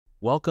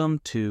Welcome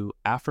to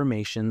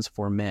Affirmations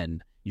for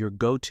Men, your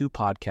go-to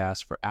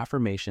podcast for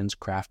affirmations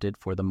crafted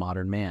for the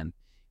modern man.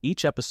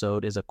 Each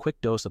episode is a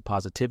quick dose of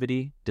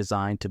positivity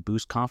designed to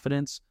boost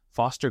confidence,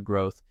 foster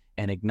growth,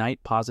 and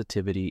ignite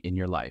positivity in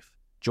your life.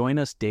 Join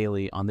us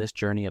daily on this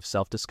journey of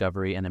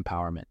self-discovery and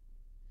empowerment.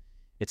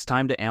 It's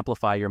time to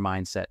amplify your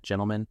mindset,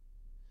 gentlemen.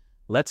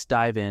 Let's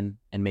dive in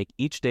and make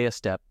each day a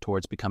step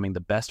towards becoming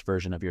the best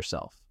version of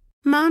yourself.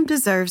 Mom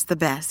deserves the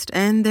best,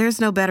 and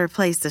there's no better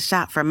place to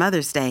shop for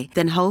Mother's Day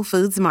than Whole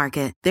Foods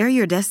Market. They're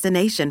your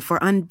destination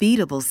for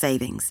unbeatable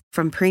savings,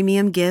 from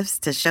premium gifts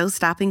to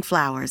show-stopping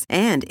flowers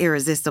and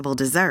irresistible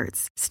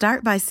desserts.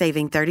 Start by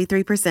saving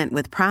 33%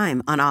 with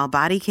Prime on all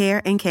body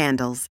care and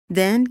candles.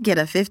 Then get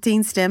a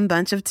 15-stem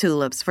bunch of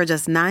tulips for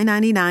just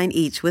 $9.99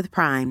 each with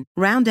Prime.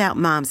 Round out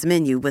Mom's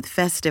menu with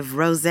festive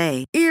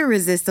rosé,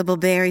 irresistible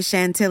berry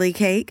chantilly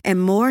cake,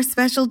 and more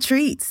special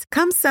treats.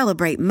 Come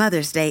celebrate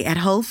Mother's Day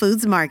at Whole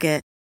Foods Market.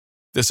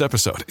 This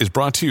episode is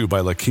brought to you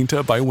by La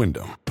Quinta by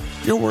Wyndham.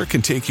 Your work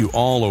can take you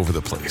all over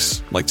the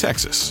place, like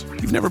Texas.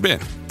 You've never been,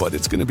 but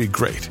it's going to be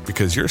great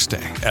because you're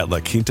staying at La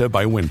Quinta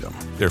by Wyndham.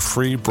 Their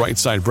free Bright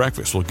Side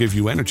breakfast will give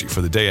you energy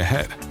for the day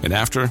ahead. And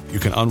after, you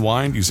can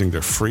unwind using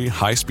their free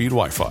high-speed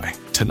Wi-Fi.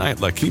 Tonight,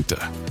 La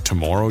Quinta.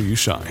 Tomorrow, you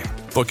shine.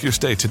 Book your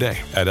stay today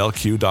at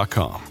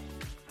lq.com.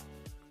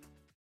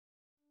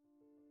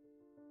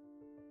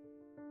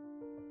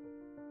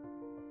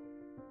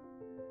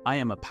 I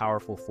am a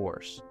powerful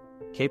force,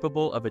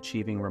 capable of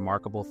achieving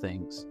remarkable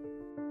things.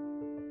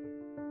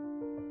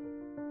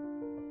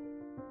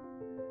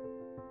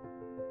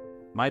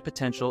 My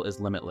potential is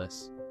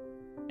limitless,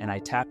 and I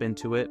tap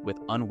into it with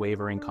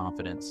unwavering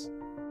confidence.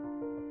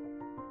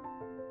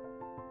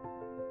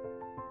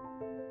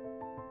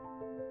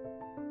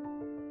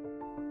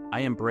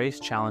 I embrace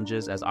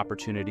challenges as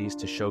opportunities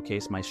to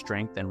showcase my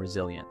strength and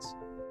resilience.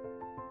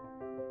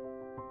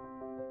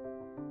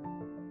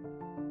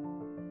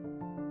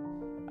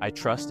 I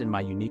trust in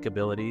my unique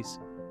abilities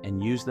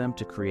and use them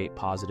to create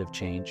positive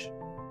change.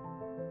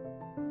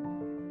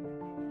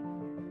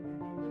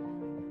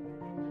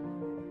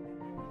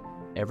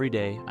 Every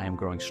day, I am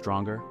growing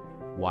stronger,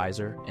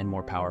 wiser, and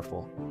more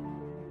powerful.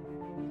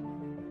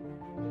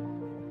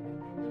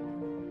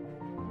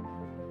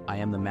 I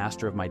am the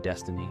master of my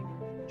destiny,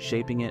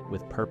 shaping it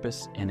with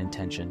purpose and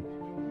intention.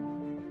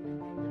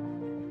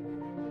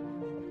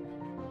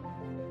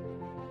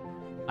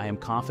 I am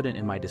confident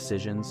in my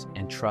decisions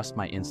and trust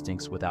my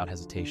instincts without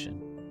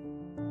hesitation.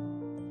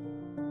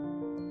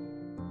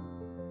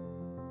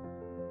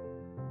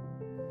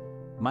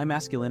 My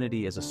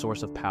masculinity is a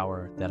source of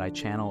power that I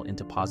channel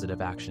into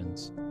positive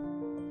actions.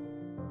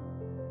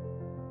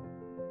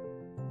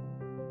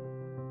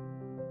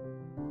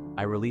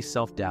 I release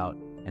self-doubt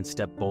and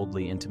step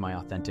boldly into my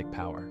authentic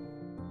power.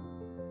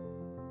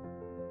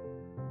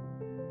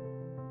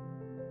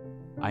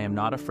 I am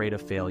not afraid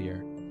of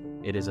failure.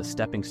 It is a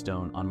stepping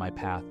stone on my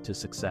path to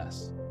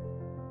success.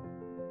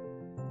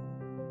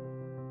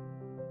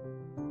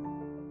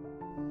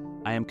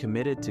 I am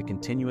committed to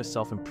continuous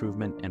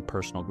self-improvement and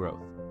personal growth.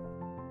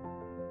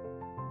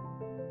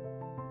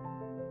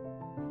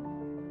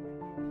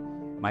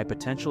 My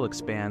potential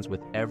expands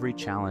with every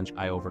challenge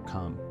I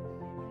overcome.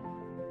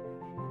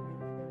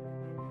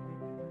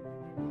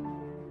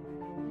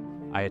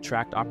 I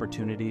attract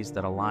opportunities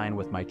that align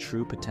with my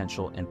true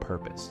potential and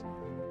purpose.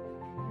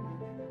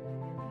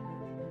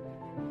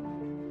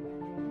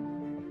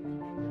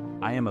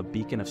 I am a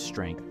beacon of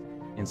strength,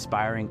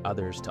 inspiring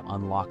others to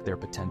unlock their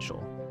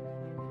potential.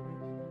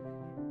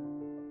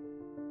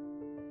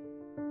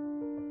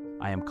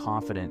 I am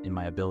confident in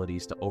my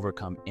abilities to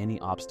overcome any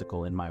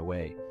obstacle in my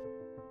way.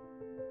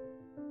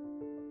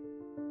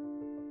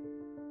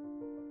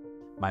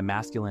 My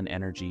masculine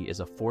energy is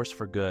a force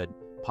for good,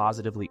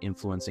 positively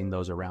influencing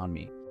those around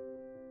me.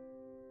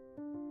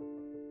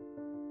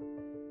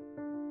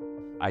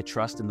 I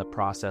trust in the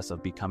process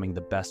of becoming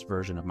the best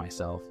version of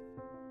myself.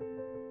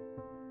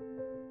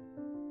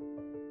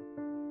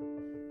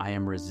 I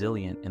am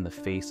resilient in the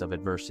face of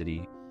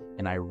adversity,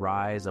 and I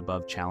rise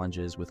above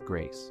challenges with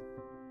grace.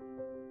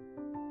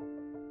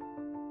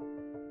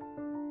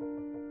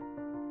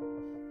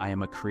 I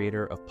am a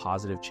creator of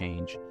positive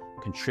change,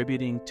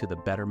 contributing to the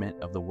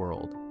betterment of the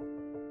world.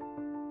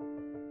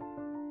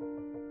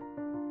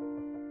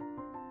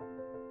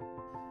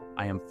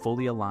 I am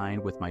fully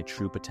aligned with my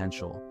true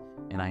potential,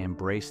 and I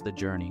embrace the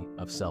journey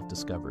of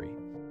self-discovery.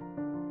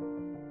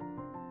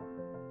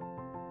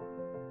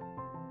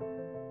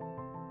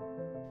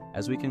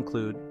 As we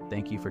conclude,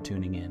 thank you for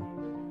tuning in.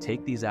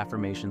 Take these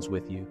affirmations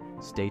with you.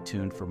 Stay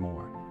tuned for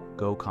more.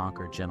 Go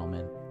conquer,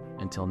 gentlemen.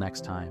 Until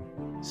next time,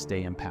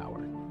 stay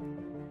empowered.